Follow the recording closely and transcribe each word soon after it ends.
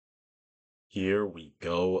Here we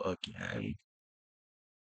go again.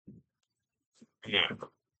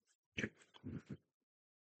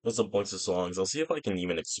 There's a bunch of songs. I'll see if I can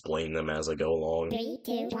even explain them as I go along. 3,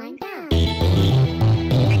 2, 1, go!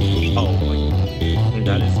 Oh,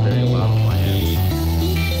 that is very loud on my end.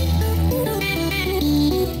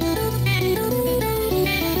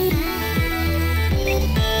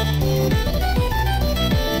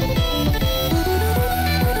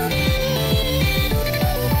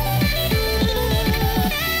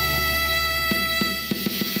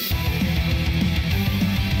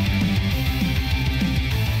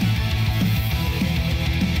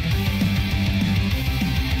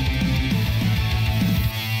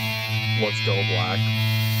 Let's go, Black.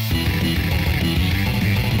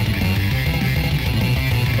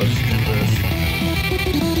 Let's do this.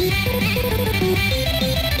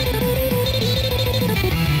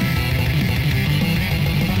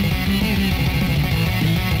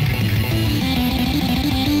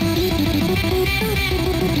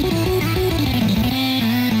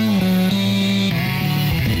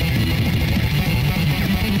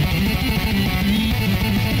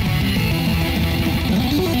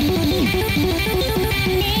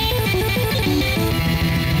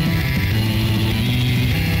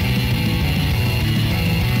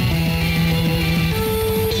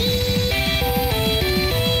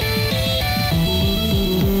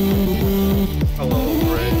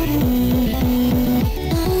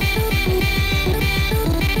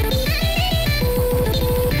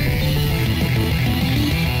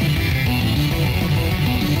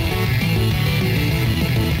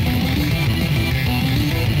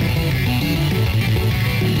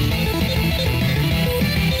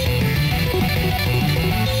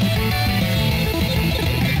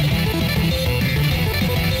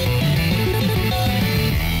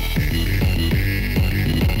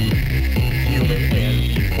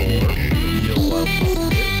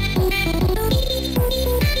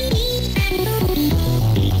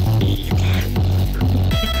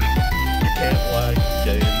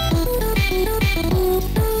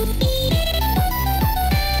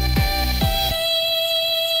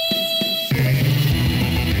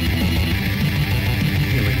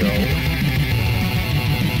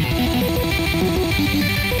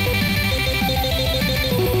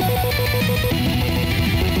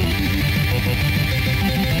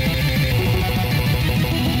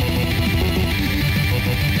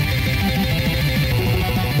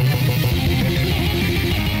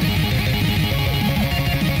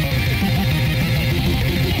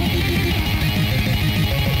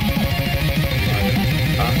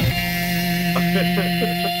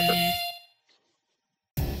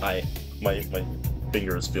 My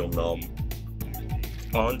fingers feel numb.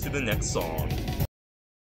 On to the next song.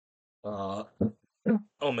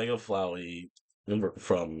 Omega Flowey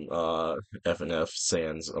from FNF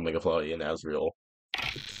Sans Omega Flowey and Asriel.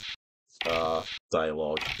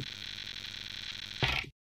 Dialogue.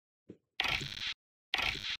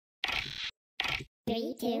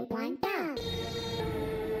 Three, two, one, go!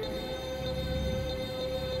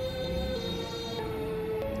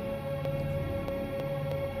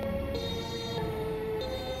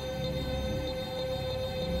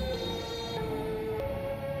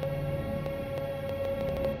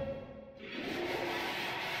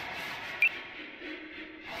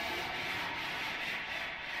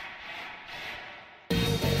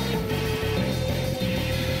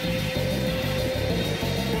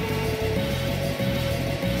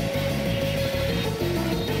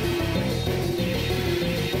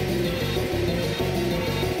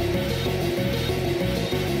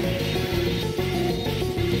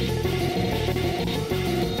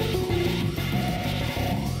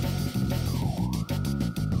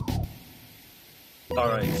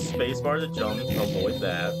 Alright, spacebar to jump, avoid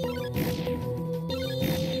that.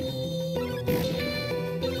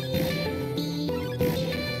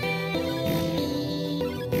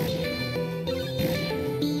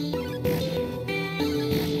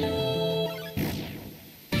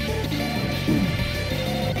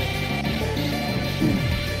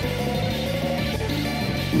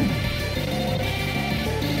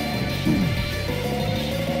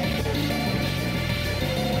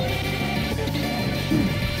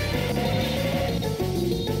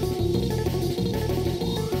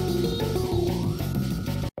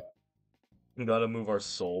 We gotta move our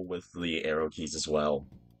soul with the arrow keys as well.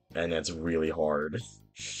 And that's really hard.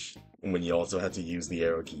 When you also have to use the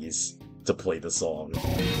arrow keys to play the song.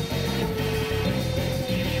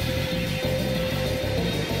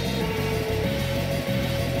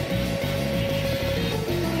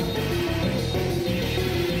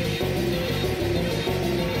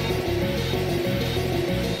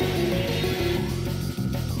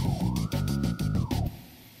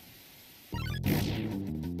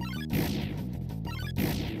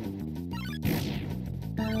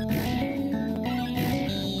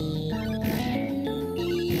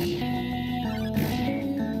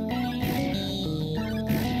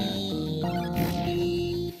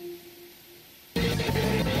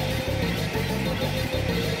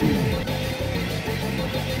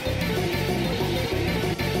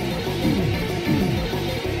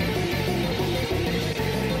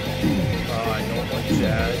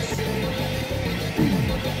 jazz.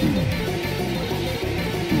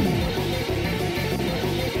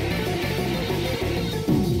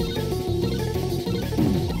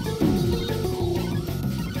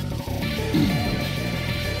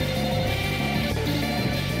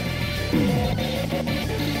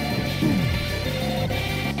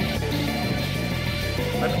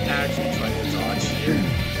 I'm actually trying to dodge here.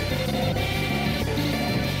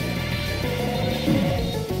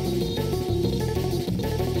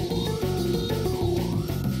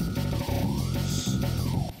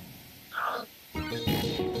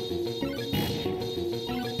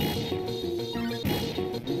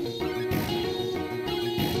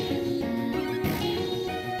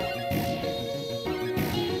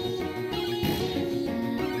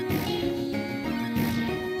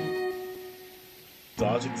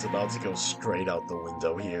 Dodging is about to go straight out the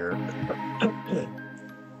window here.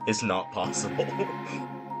 It's not possible.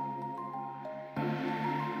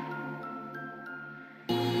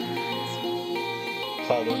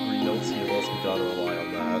 Hollow green notes heal us, we gotta rely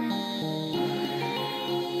on that.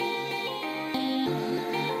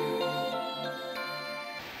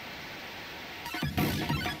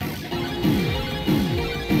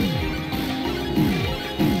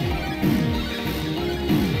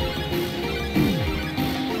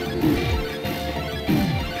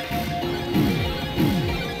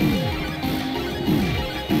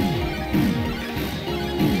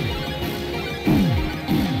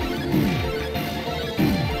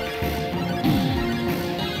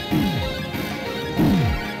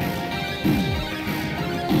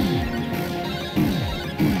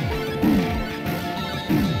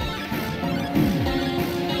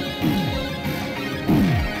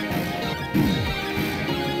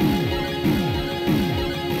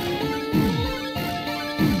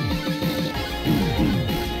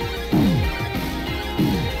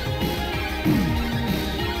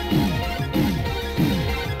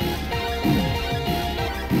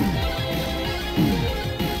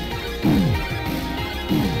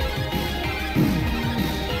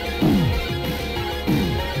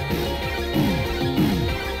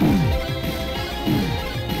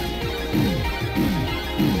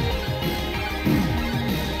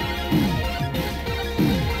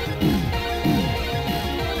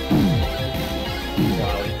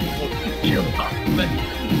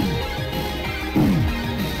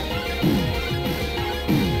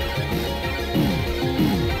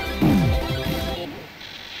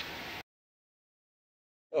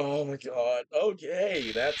 Oh my god.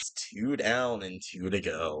 Okay, that's 2 down and 2 to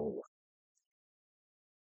go.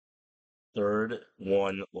 Third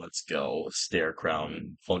one, let's go. Stare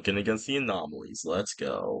Crown. Funkin against the Anomalies. Let's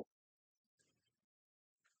go.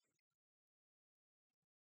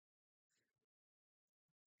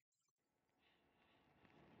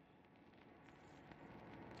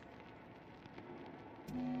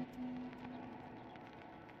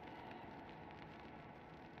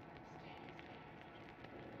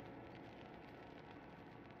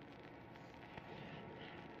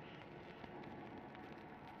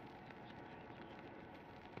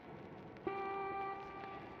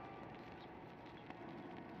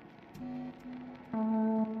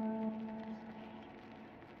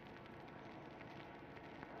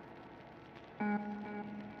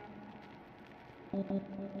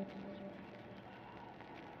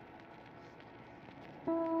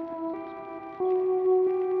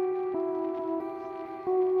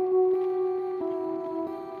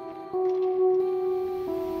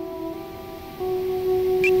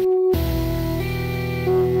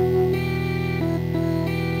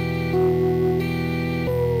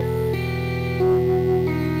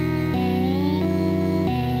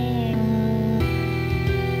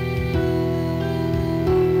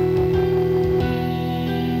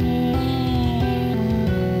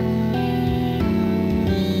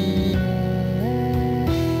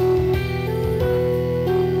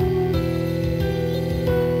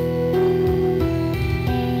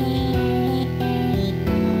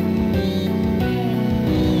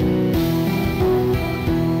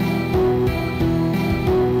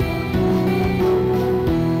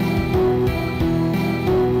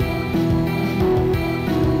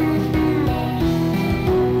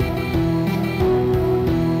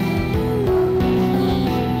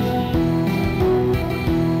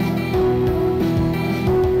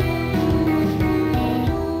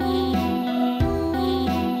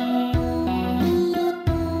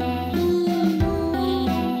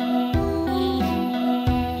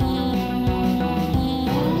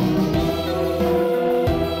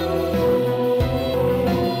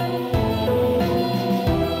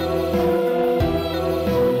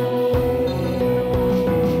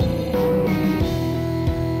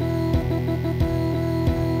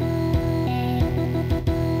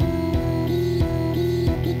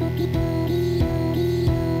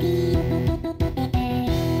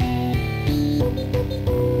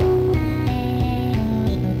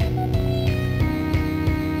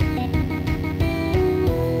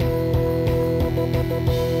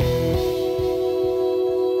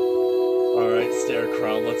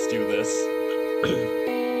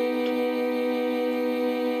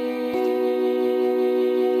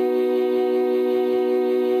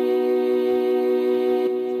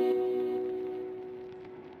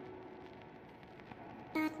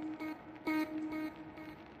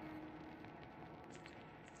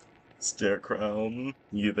 Starecrown,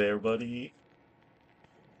 you there, buddy?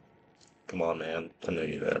 Come on, man. I know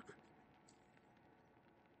you're there.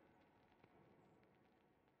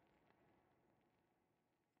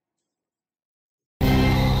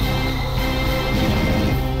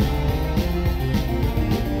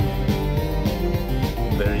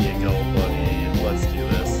 There you go, buddy. Let's do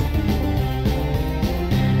this.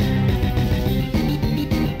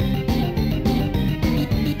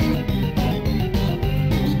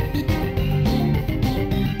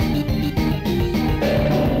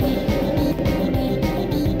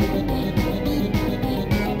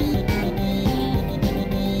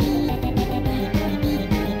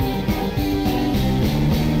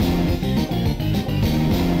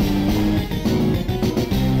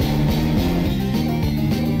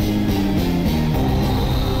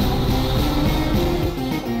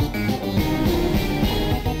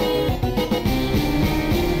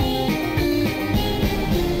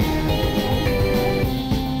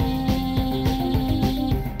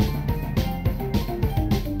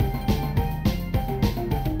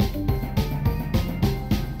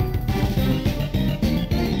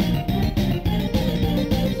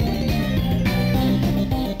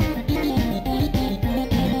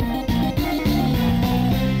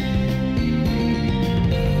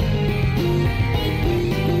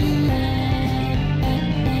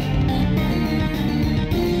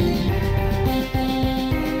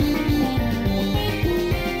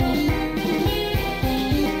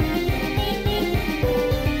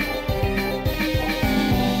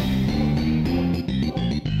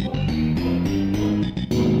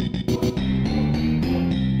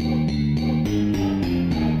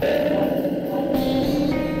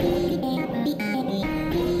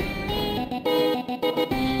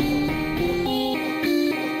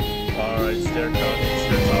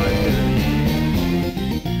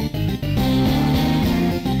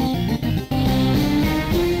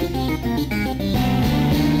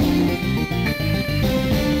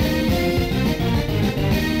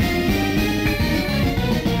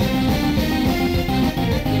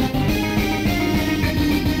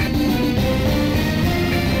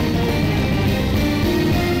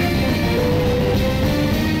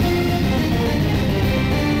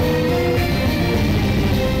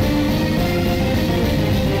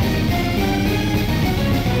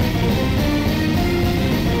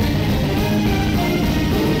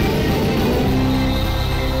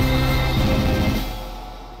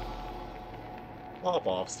 Pop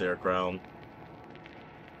off, Starecrown.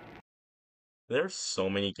 There's so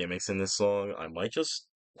many gimmicks in this song, I might just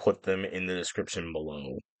put them in the description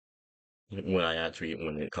below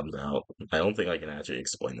when it comes out. I don't think I can actually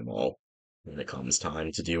explain them all when it comes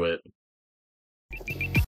time to do it.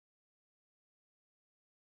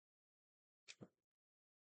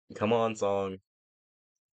 Come on, song.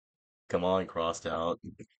 Come on, Crossed Out.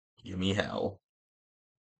 Give me hell.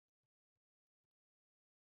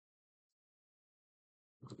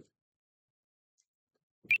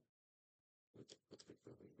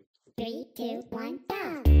 Three, two, one,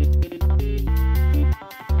 go.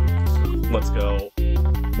 Let's go.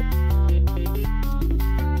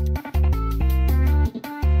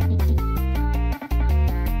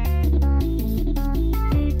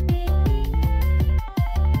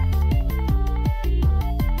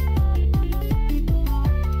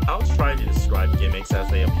 I'll try to describe gimmicks as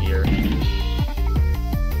they appear.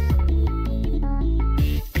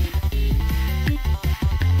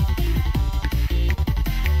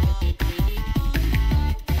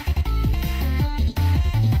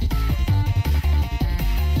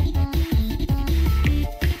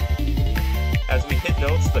 As we hit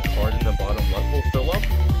notes, the card in the bottom left will fill up,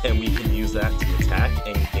 and we can use that to attack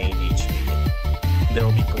and gain HP. There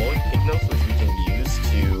will be glowing pink notes which we can use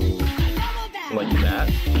to, like that,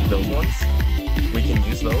 those ones. We can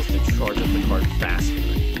use those to charge up the card faster.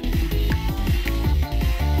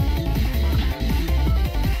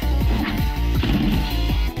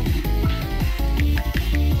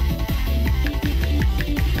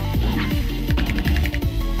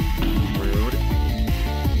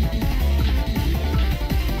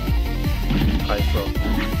 Hypno.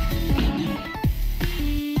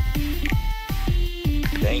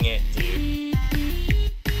 Dang it, dude.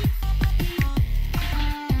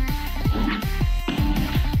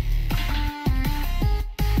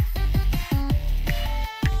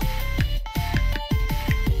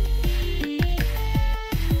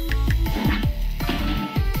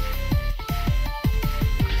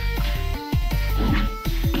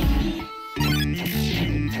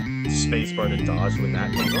 Spacebar to dodge when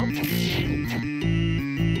that comes up.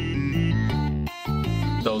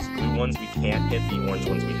 Those blue ones we can't hit, the orange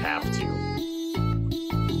ones we have to.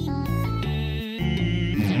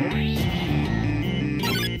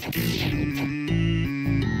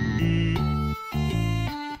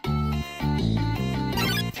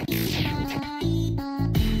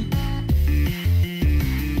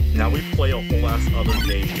 Now we play a whole ass other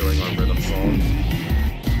game during our rhythm song.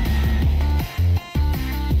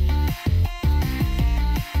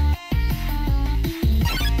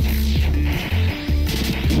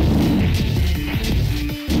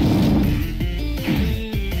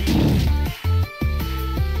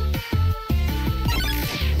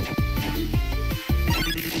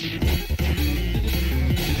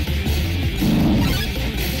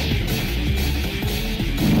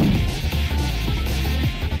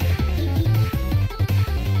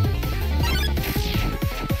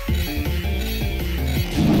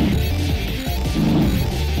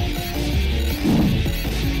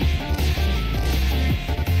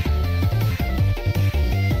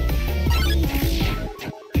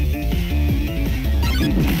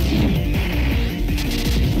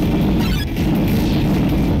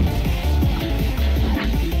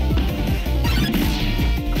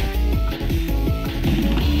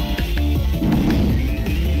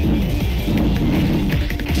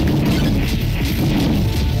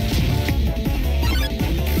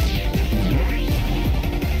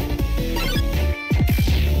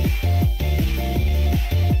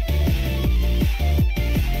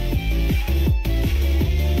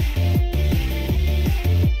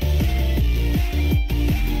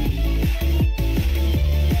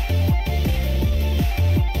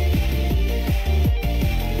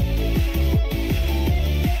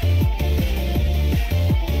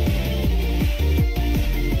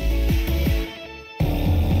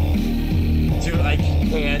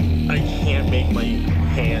 I can't make my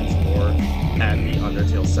hands work at the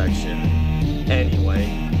Undertale section. Anyway,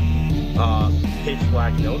 pitch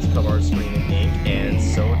black notes cover our screen in ink, and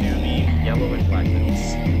so do the yellow and black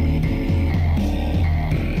notes.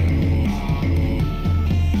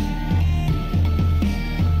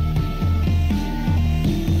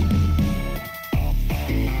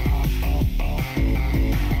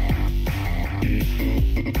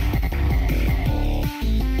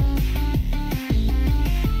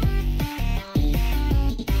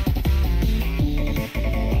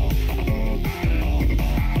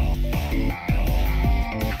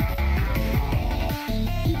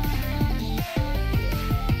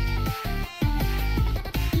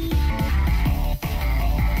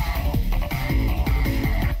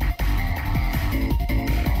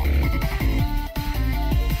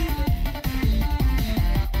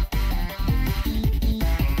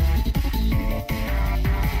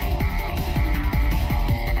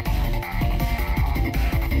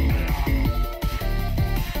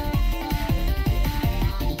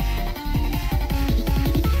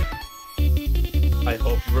 I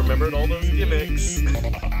hope you remembered all those gimmicks.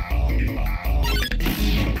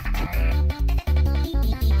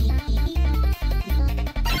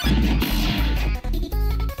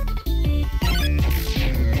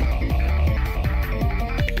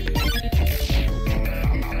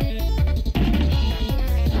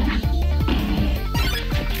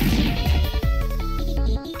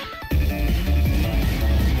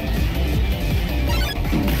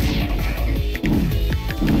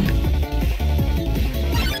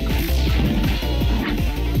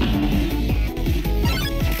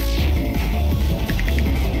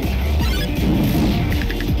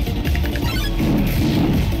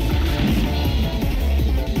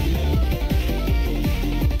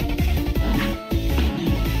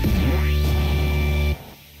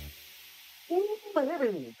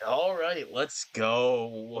 Alright, let's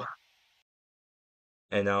go.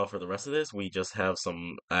 And now for the rest of this, we just have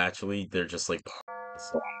some, actually, they're just like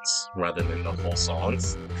songs rather than the whole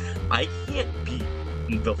songs. I can't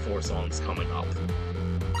beat the 4 songs coming up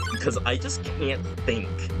because I just can't think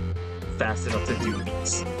fast enough to do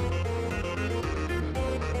these.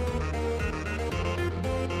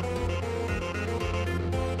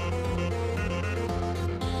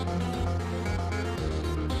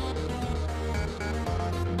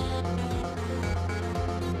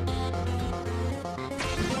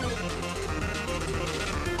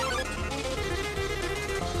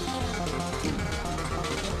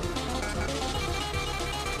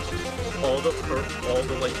 All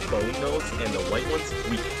the like bone notes and the white ones,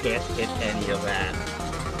 we can't hit any of that.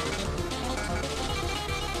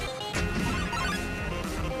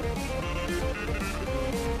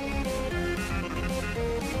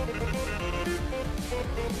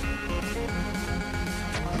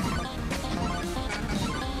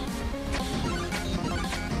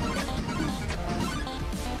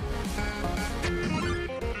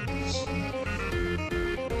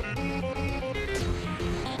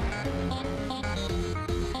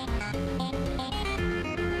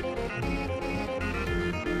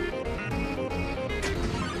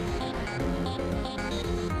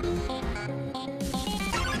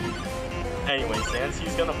 Anyway, since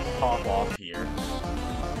he's gonna pop off here,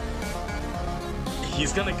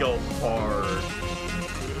 he's gonna go hard.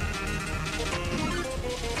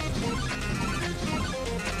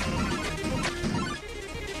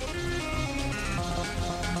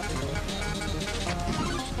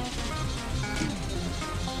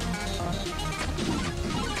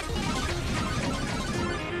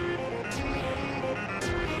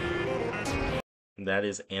 That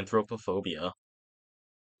is Anthropophobia.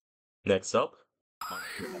 Next up,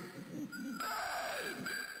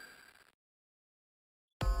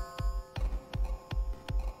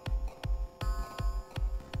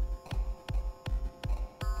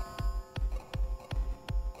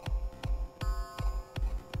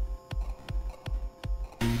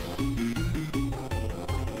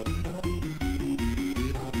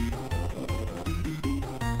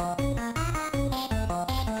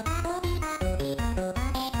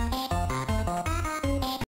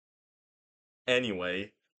 anyway,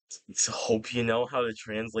 hope you know how to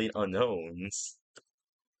translate unknowns.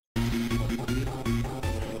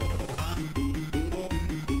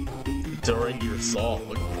 During your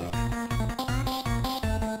song.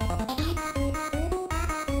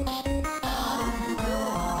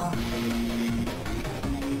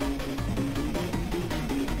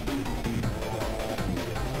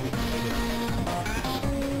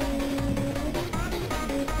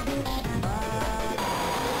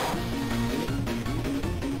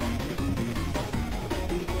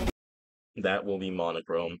 That will be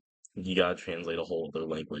Monochrome. You gotta translate a whole other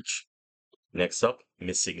language. Next up,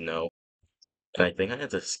 Missingno. And I think I had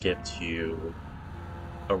to skip to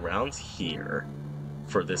around here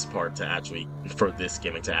for this part to actually, for this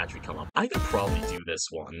gimmick to actually come up. I could probably do this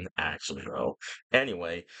one, actually, though.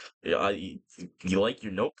 Anyway, you like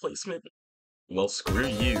your note placement? Well, screw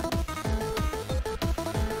you.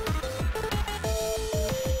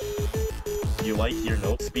 You like your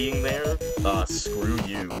notes being there? Screw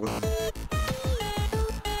you.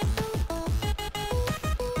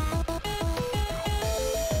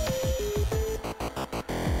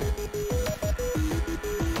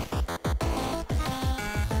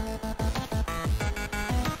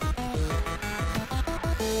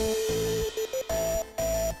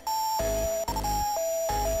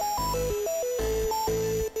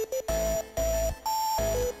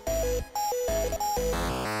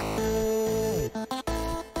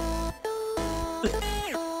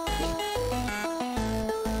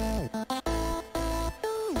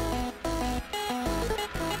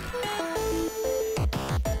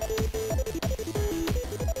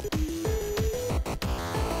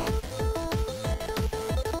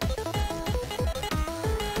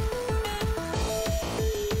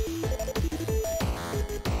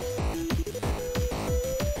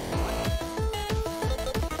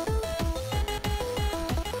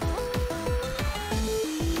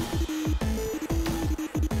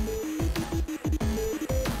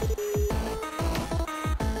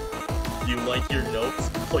 You like your notes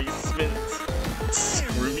placement?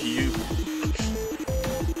 Screw you.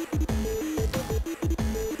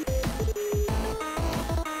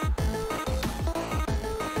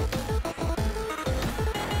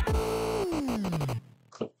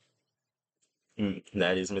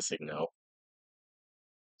 That is Missingno.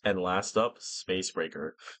 And last up, Space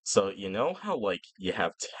Breaker. So, you know how, like, you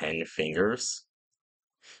have 10 fingers?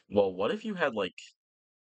 Well, what if you had, like,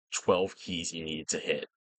 12 keys you needed to hit?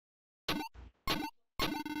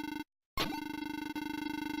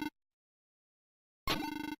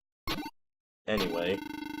 Anyway.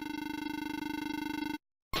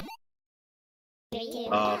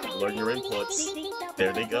 Learn your inputs.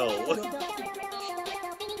 There they go.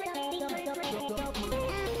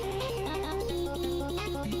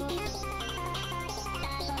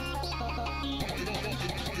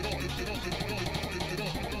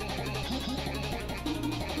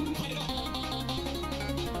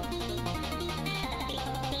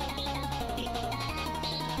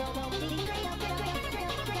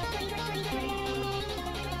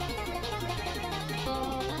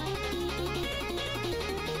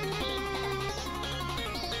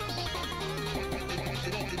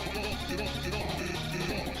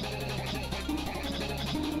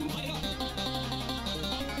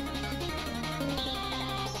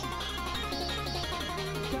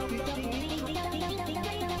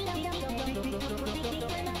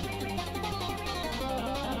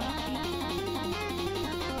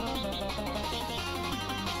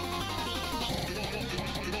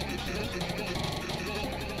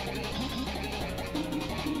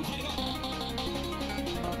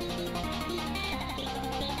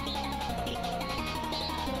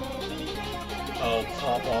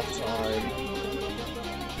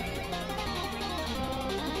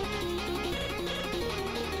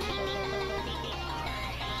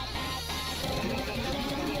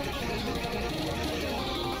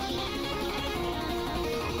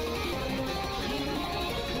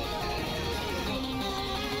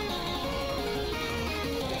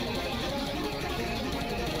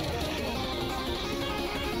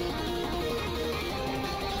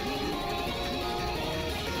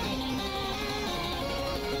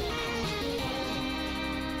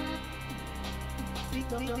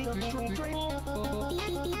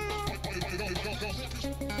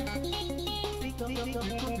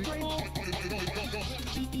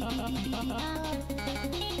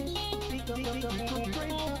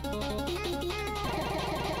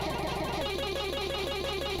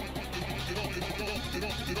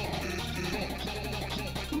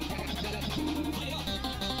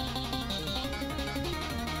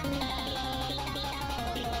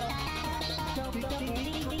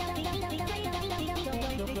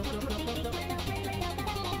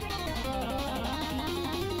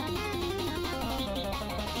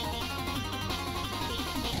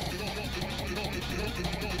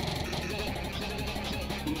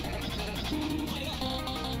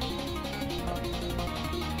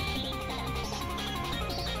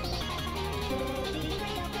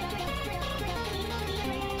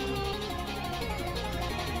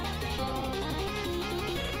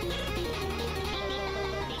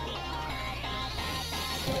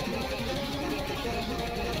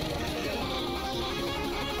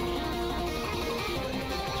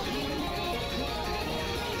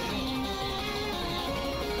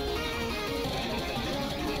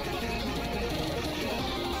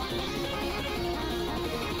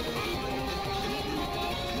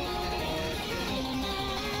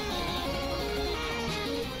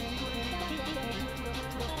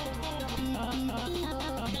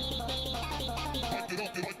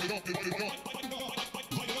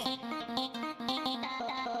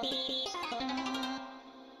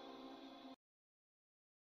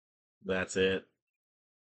 That's it.